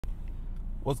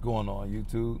What's going on,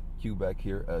 YouTube? Q back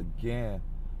here again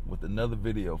with another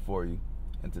video for you.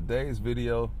 In today's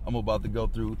video, I'm about to go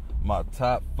through my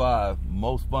top 5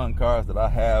 most fun cars that I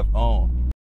have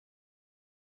owned.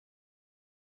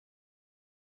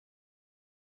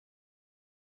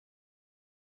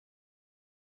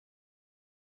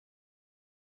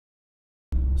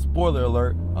 Spoiler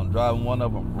alert, I'm driving one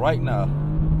of them right now.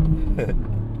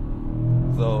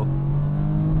 So,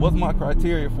 what's my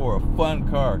criteria for a fun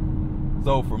car?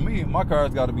 So for me, my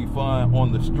car's got to be fun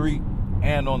on the street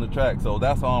and on the track. So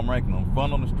that's how I'm ranking them.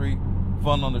 Fun on the street,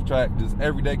 fun on the track, just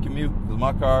everyday commute. Because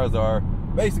my cars are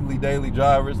basically daily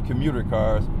drivers, commuter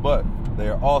cars, but they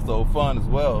are also fun as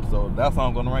well. So that's how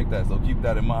I'm going to rank that. So keep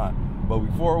that in mind. But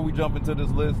before we jump into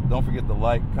this list, don't forget to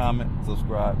like, comment,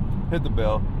 subscribe, hit the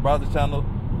bell, browse the channel.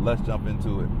 Let's jump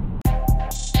into it.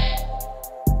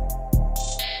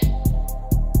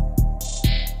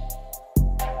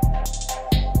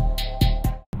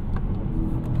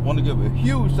 Want to give a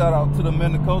huge shout out to the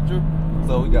men of culture.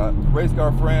 So we got Race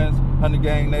Car Friends, Hunter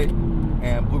Gang Nate,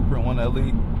 and Blueprint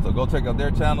 1LE. So go check out their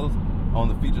channels on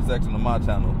the feature section of my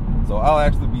channel. So I'll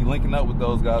actually be linking up with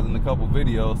those guys in a couple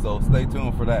videos, so stay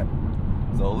tuned for that.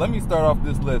 So let me start off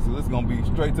this list. So this is going to be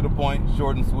straight to the point,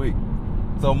 short and sweet.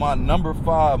 So my number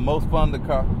 5 most fun to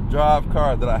drive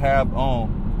car that I have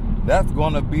owned, that's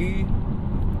going to be,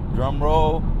 drum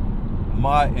roll,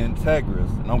 my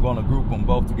Integras, and I'm going to group them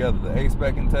both together, the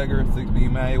A-Spec Integra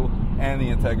 6-speed manual and the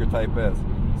Integra Type S.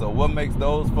 So what makes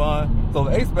those fun? So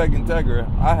the A-Spec Integra,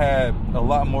 I had a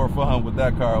lot more fun with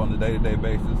that car on a day-to-day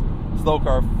basis. Slow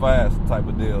car fast type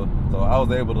of deal. So I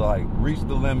was able to like reach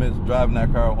the limits driving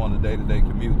that car on a day-to-day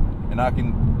commute, and I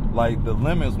can, like, the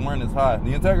limits weren't as high.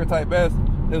 The Integra Type S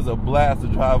is a blast to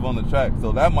drive on the track,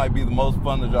 so that might be the most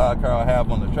fun to drive car I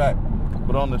have on the track.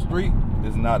 But on the street,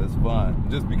 it's not as fun,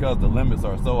 just because the limits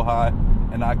are so high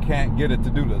and I can't get it to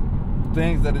do the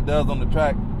things that it does on the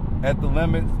track at the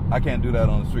limits. I can't do that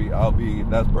on the street.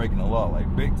 That's breaking the law,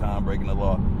 like big time breaking the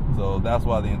law. So that's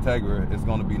why the Integra is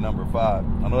going to be number 5.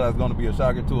 I know that's going to be a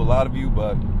shocker to a lot of you,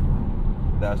 but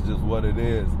that's just what it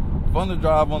is. Fun to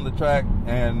drive on the track,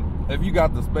 and if you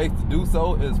got the space to do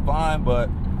so, it's fine. But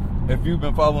if you've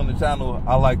been following the channel,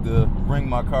 I like to bring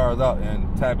my cars out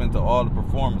and tap into all the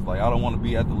performance. Like, I don't want to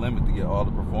be at the limit to get all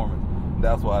the performance.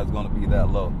 That's why it's going to be that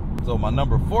low. So my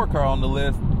number 4 car on the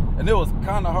list, and it was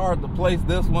kind of hard to place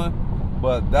this one,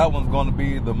 but that one's going to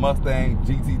be the Mustang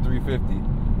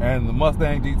GT350. And the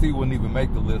Mustang GT wouldn't even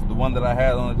make the list. The one that I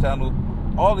had on the channel,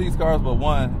 all these cars but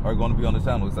one are going to be on the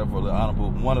channel, except for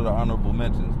one of the honorable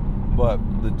mentions. But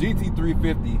the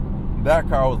GT350, that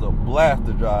car was a blast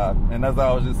to drive. And as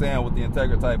I was just saying with the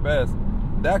Integra Type S,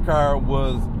 that car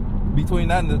was, between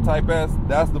that and the Type S,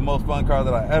 that's the most fun car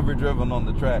that I ever driven on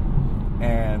the track.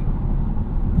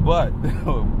 But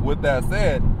with that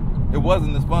said, it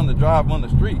wasn't as fun to drive on the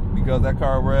street because that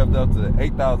car revved up to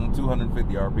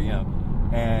 8,250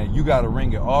 RPM. And you got to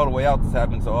ring it all the way out to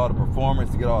tap into all the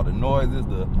performance, to get all the noises,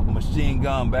 the machine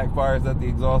gun backfires that the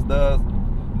exhaust does.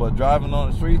 But driving on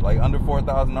the street, like under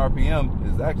 4,000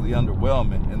 RPM, is actually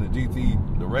underwhelming. And the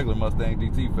GT, the regular Mustang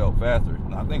GT, felt faster.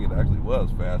 And I think it actually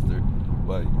was faster,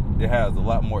 but it has a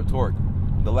lot more torque.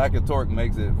 The lack of torque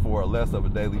makes it for less of a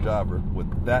daily driver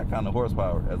with that kind of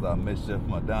horsepower as I misshift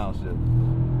my downshift.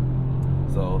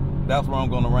 So that's where I'm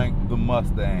going to rank the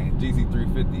Mustang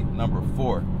GT350, number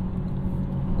 4.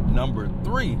 Number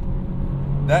 3,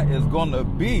 that is going to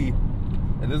be,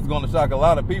 and this is going to shock a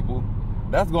lot of people,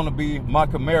 that's going to be my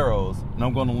Camaros, and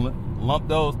I'm going to lump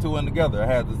those two in together. I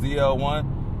had the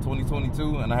ZL1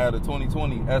 2022, and I had the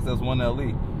 2020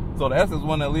 SS1LE. So the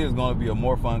SS1LE is going to be a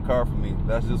more fun car for me.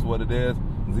 That's just what it is.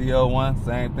 ZL1,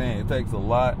 same thing. It takes a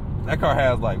lot. That car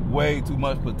has like way too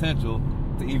much potential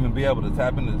to even be able to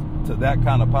tap into that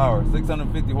kind of power.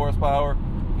 650 horsepower.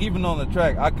 Even on the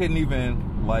track, I couldn't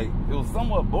even, like, it was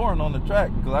somewhat boring on the track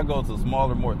because I go to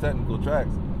smaller, more technical tracks.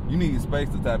 You need space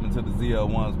to tap into the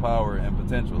ZL1's power and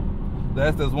potential. The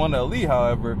SS1LE,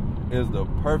 however, is the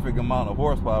perfect amount of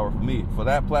horsepower for me. For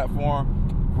that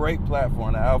platform, great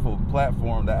platform, the Alpha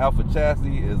platform, the Alpha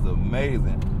chassis is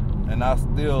amazing. And I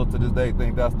still, to this day,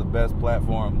 think that's the best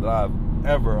platform that I've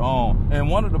ever owned. And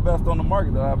one of the best on the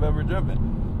market that I've ever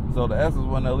driven. So the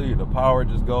SS1LE, the power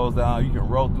just goes down. You can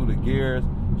roll through the gears.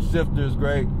 Shifter's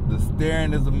great. The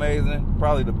steering is amazing.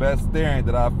 Probably the best steering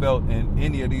that I've felt in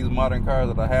any of these modern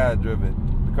cars that I had driven.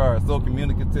 The car is so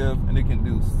communicative and it can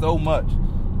do so much.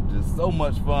 Just so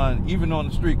much fun, even on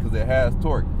the street, because it has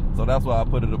torque. So that's why I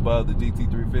put it above the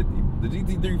GT350. The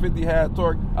GT350 had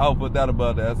torque. I'll put that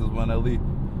above the SS1LE.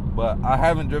 But I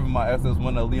haven't driven my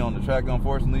SS1LE on the track,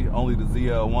 unfortunately. Only the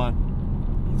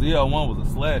ZL1. ZL1 was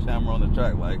a sledgehammer on the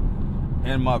track. Like,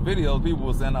 in my videos, people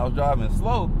were saying I was driving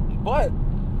slow, but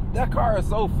that car is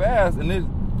so fast, and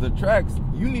the tracks,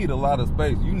 you need a lot of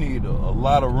space. You need a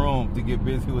lot of room to get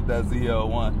busy with that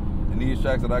ZL1. And these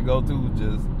tracks that I go to,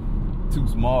 just too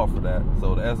small for that.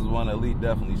 So the SS1 Elite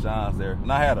definitely shines there.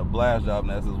 And I had a blast job in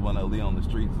the SS1 Elite on the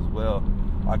streets as well.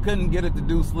 I couldn't get it to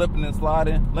do slipping and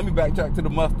sliding. Let me backtrack to the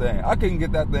Mustang. I couldn't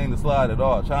get that thing to slide at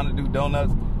all. Trying to do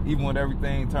donuts, even with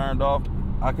everything turned off,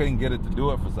 I couldn't get it to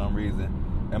do it for some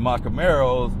reason. And my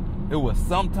Camaros, it would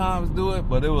sometimes do it,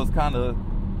 but it was a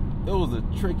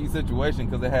tricky situation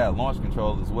because it had launch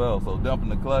control as well. So dumping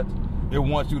the clutch, it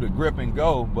wants you to grip and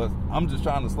go, but I'm just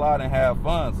trying to slide and have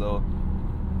fun, so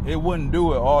it wouldn't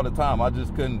do it all the time. I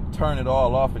just couldn't turn it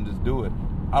all off and just do it.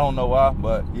 I don't know why,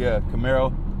 but yeah,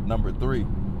 Camaro number 3.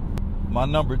 My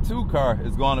number 2 car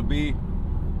is going to be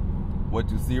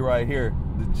what you see right here,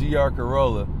 the GR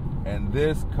Corolla. And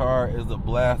this car is a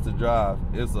blast to drive.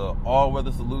 It's an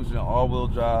all-weather solution, all-wheel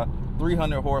drive,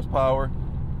 300 horsepower,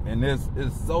 and this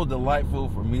is so delightful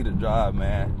for me to drive,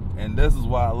 man. And this is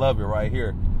why I love it right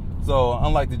here. So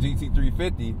unlike the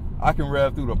GT350, I can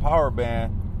rev through the power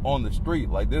band on the street.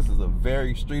 Like, this is a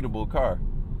very streetable car.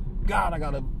 God, I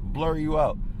gotta blur you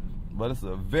out. But it's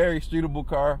a very streetable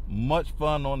car, much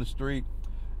fun on the street,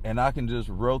 and I can just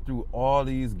roll through all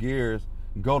these gears,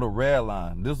 go to red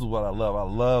line. This is what I love. I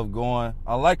love going.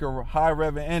 I like a high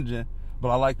revving engine, but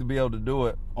I like to be able to do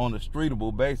it on a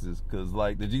streetable basis, because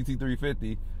like the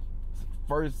GT350,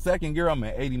 second gear I'm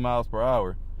at 80 miles per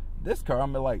hour. This car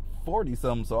I'm at like 40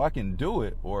 something, so I can do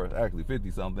it, or actually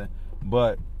 50 something,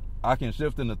 but I can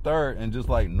shift in the third and just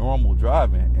like normal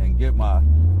driving and get my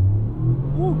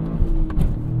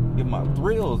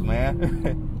thrills,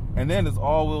 man. And then it's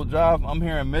all-wheel drive. I'm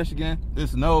here in Michigan. It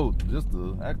snowed just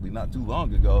actually not too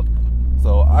long ago,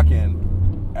 so I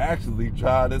can actually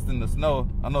drive this in the snow.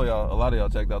 I know y'all, a lot of y'all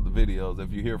checked out the videos.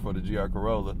 If you're here for the GR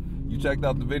Corolla, you checked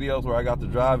out the videos where I got to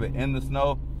drive it in the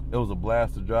snow. It was a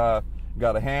blast to drive.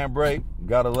 Got a handbrake,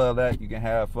 gotta love that. You can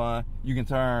have fun. You can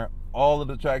turn all of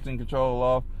the traction control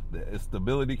off, the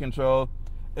stability control.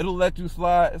 It'll let you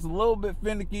slide. It's a little bit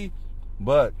finicky,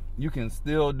 but you can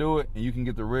still do it, and you can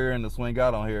get the rear end to swing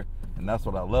out on here, and that's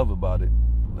what I love about it.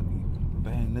 Let me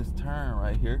bang this turn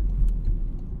right here.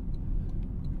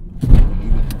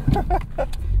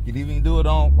 You can even do it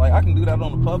on, like, I can do that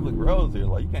on the public roads here.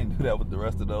 Like, you can't do that with the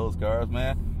rest of those cars,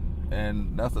 man.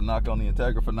 And that's a knock on the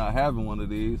Integra for not having one of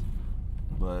these.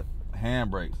 But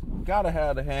handbrakes, gotta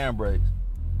have the handbrakes.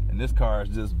 And this car is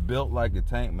just built like a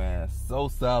tank, man. So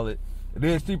solid. It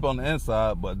is cheap on the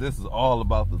inside, but this is all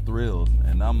about the thrills.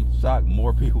 And I'm shocked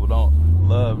more people don't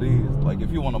love these. Like, if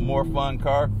you want a more fun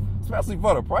car, especially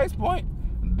for the price point,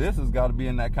 this has got to be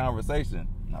in that conversation.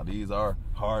 Now, these are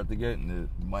hard to get, and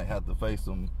you might have to face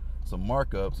some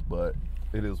markups, but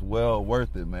it is well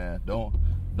worth it, man. Don't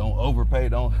overpay.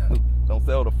 Don't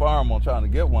sell the farm on trying to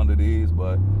get one of these.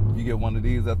 But if you get one of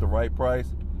these at the right price,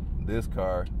 this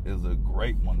car is a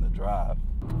great one to drive.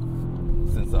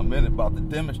 Since I'm in it, about to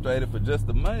demonstrate it for just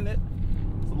a minute,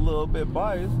 it's a little bit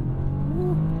biased.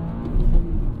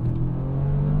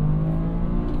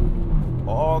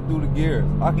 All through the gears.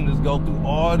 I can just go through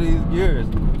all these gears.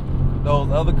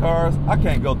 Those other cars, I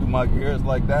can't go through my gears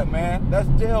like that, man. That's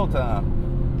jail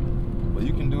time. But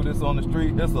you can do this on the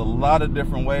street. There's a lot of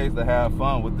different ways to have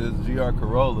fun with this GR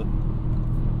Corolla.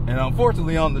 And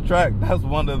unfortunately on the track, that's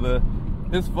one of the,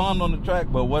 it's fun on the track,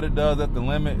 but what it does at the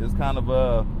limit is kind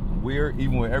of weird,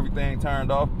 even with everything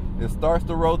turned off. It starts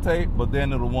to rotate, but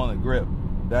then it'll want to grip.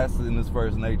 That's in its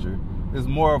first nature. It's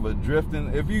more of a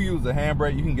drifting. If you use a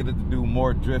handbrake, you can get it to do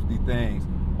more drifty things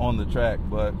on the track,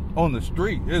 but on the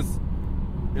street, it's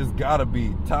gotta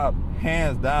be top,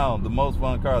 hands down, the most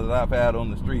fun car that I've had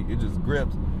on the street. It just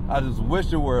grips. I just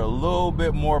wish it were a little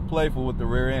bit more playful with the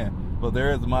rear end, but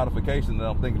there is a modification that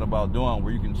I'm thinking about doing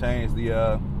where you can change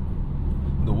the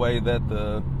way that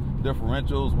the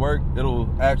differentials work. It'll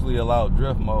actually allow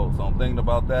drift mode, so I'm thinking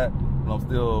about that, but I'm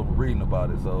still reading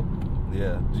about it. So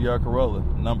yeah, GR Corolla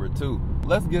number 2.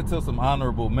 Let's get to some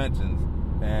honorable mentions.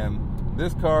 And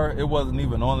this car, it wasn't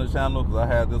even on the channel because I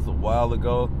had this a while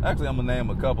ago. Actually, I'm gonna name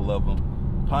a couple of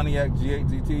them. Pontiac G8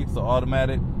 GT, so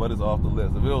automatic, but it's off the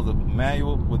list. If it was a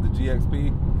manual with the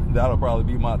GXP, that'll probably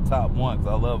be my top one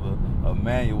because I love a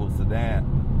manual sedan.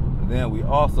 And then we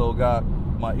also got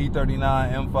my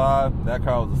E39 M5. That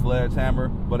car was a sledgehammer,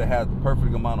 but it had the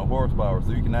perfect amount of horsepower,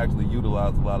 so you can actually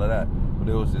utilize a lot of that, but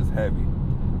it was just heavy.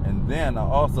 And then I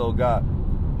also got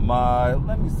my,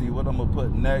 let me see what I'm gonna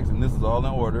put next, and this is all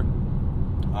in order.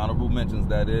 Honorable mentions,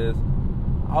 that is.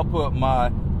 I'll put my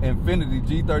Infiniti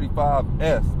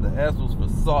G35S. The S was for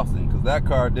saucing, because that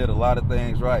car did a lot of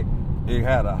things right. it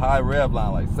had a high rev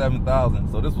line, like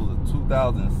 7,000. So this was a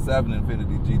 2007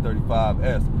 Infiniti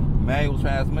G35S, manual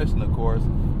transmission, of course,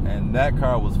 and that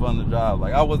car was fun to drive.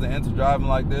 Like, I wasn't into driving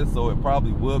like this, so it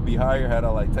probably would be higher had I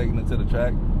like taken it to the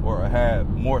track or had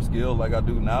more skills like I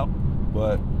do now.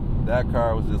 But that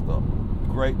car was just a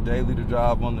great daily to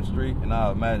drive on the street, and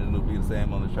I imagine it'll be the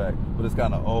same on the track. But it's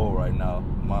kind of old right now.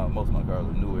 Most of my cars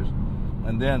are newish.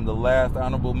 And then the last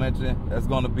honorable mention, that's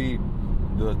going to be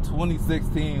the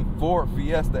 2016 Ford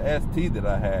Fiesta ST that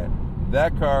I had.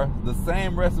 That car, the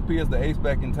same recipe as the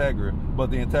A-Spec Integra, but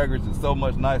the Integra is just so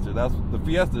much nicer. The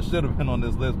Fiesta should have been on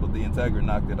this list, but the Integra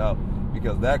knocked it out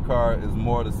because that car is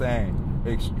more the same.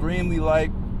 Extremely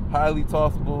light, highly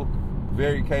tossable,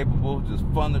 very capable, just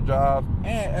fun to drive,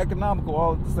 and economical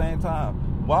all at the same time,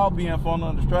 while being fun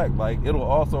on the track. Like, it'll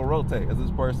also rotate, as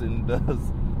this person does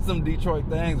some Detroit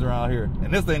things around here.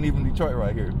 And this ain't even Detroit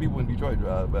right here. People in Detroit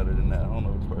drive better than that. I don't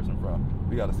know which person from.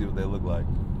 We got to see what they look like.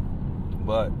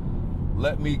 But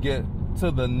let me get to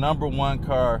the #1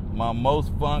 car, my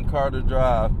most fun car to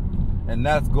drive, and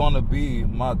that's going to be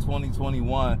my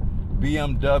 2021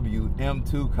 BMW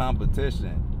M2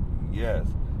 Competition. Yes,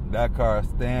 that car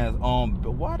stands on,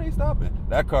 but why are they stopping?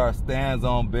 That car stands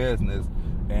on business,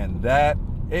 and that,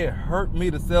 it hurt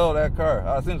me to sell that car.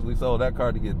 I essentially sold that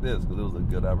car to get this because it was a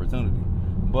good opportunity.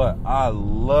 But I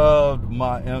loved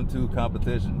my M2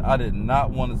 Competition. I did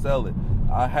not want to sell it.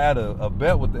 I had a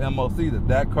bet with the MOC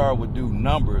that car would do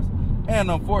numbers.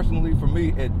 And unfortunately for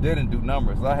me, it didn't do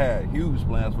numbers. I had huge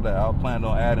plans for that. I planned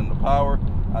on adding the power.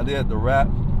 I did the wrap,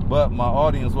 but my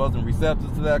audience wasn't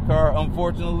receptive to that car,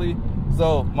 unfortunately.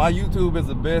 So my YouTube is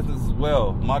a business as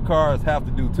well. My cars have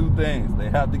to do two things. They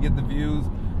have to get the views,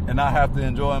 and I have to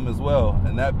enjoy them as well.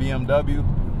 And that BMW,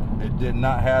 it did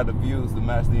not have the views to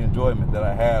match the enjoyment that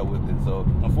I had with it. So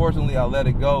unfortunately, I let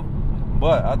it go.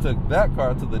 But I took that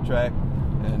car to the track,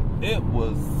 and it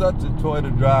was such a joy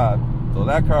to drive. So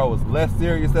that car was less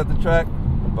serious at the track,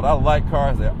 but I like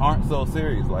cars that aren't so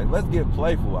serious. Like, let's get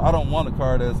playful. I don't want a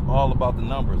car that's all about the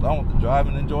numbers. I want the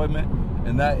driving enjoyment,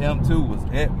 and that M2 was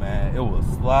it, man. It was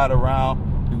slide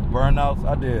around, do burnouts.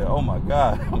 I did, oh my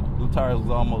God. The tires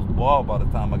was almost bald by the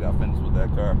time I got finished with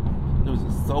that car. It was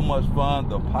just so much fun.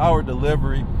 The power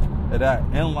delivery of that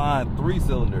inline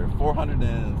 3-cylinder,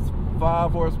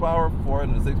 405 horsepower,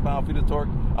 406 pound-feet of torque.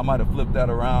 I might have flipped that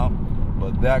around,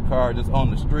 but that car just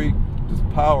on the street, just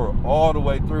power all the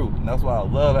way through. And that's why I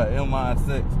love that inline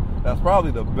 6. That's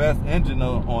probably the best engine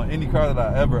on any car that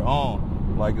I ever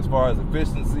owned. Like, as far as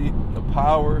efficiency, the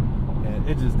power, and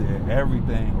it just did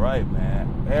everything right,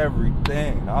 man.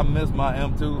 Everything. I miss my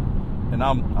M2, and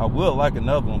I will like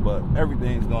another one, but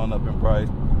everything's going up in price.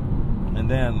 And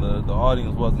then the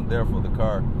audience wasn't there for the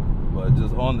car, but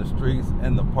just on the streets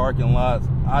and the parking lots,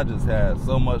 I just had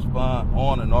so much fun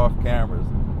on and off cameras.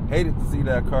 Hated to see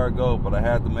that car go, but I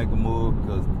had to make a move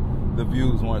because the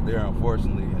views weren't there,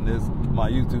 unfortunately. And my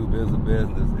YouTube is a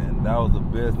business, and that was a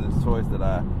business choice that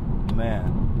I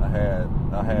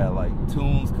had like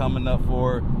tunes coming up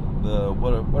for the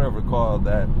whatever it's called,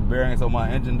 that bearing, so my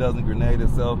engine doesn't grenade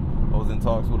itself. I was in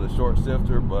talks with a short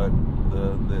shifter, but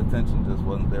the attention just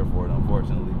wasn't there for it,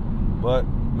 unfortunately. But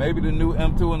maybe the new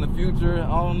M2 in the future, I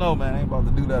don't know, man. I ain't about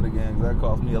to do that again because that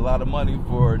cost me a lot of money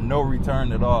for no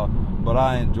return at all. But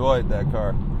I enjoyed that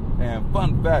car. And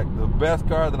fun fact, the best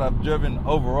car that I've driven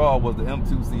overall was the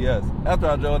M2 CS. After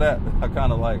I drove that,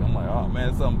 I'm like, oh man,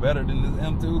 it's something better than this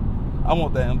M2. I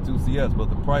want that M2 CS, but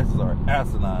the prices are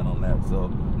asinine on that. So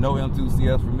no M2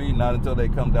 CS for me, not until they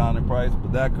come down in price.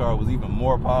 But that car was even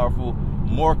more powerful,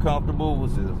 more comfortable,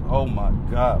 was just, oh my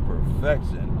God,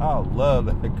 perfection. I love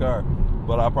that car.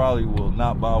 But I probably will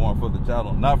not buy one for the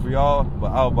channel. Not for y'all,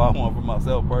 but I'll buy one for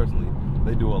myself personally.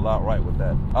 They do a lot right with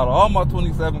that. Out of all my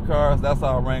 27 cars, that's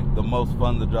how I rank the most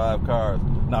fun to drive cars.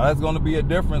 Now, that's going to be a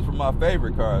difference from my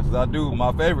favorite cars.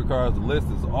 My favorite cars, the list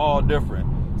is all different.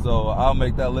 So I'll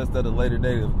make that list at a later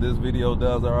date if this video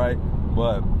does all right.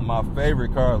 But my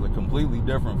favorite cars are completely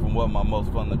different from what my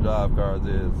most fun to drive cars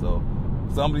is. So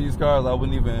some of these cars I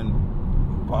wouldn't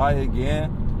even buy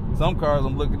again. Some cars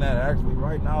I'm looking at actually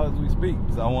right now as we speak.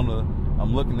 So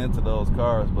I'm looking into those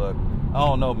cars, but I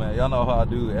don't know, man. Y'all know how I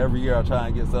do. Every year I try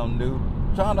and get something new.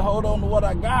 I'm trying to hold on to what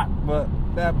I got, but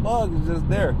that bug is just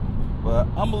there. But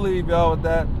I'm gonna leave y'all with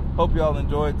that. Hope y'all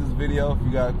enjoyed this video. If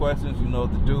you got questions, you know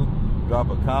what to do. Drop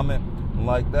a comment. And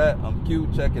like that, I'm Q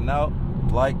checking out.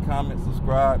 Like, comment,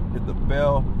 subscribe, hit the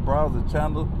bell, browse the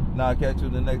channel. Now I'll catch you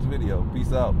in the next video.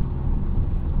 Peace out.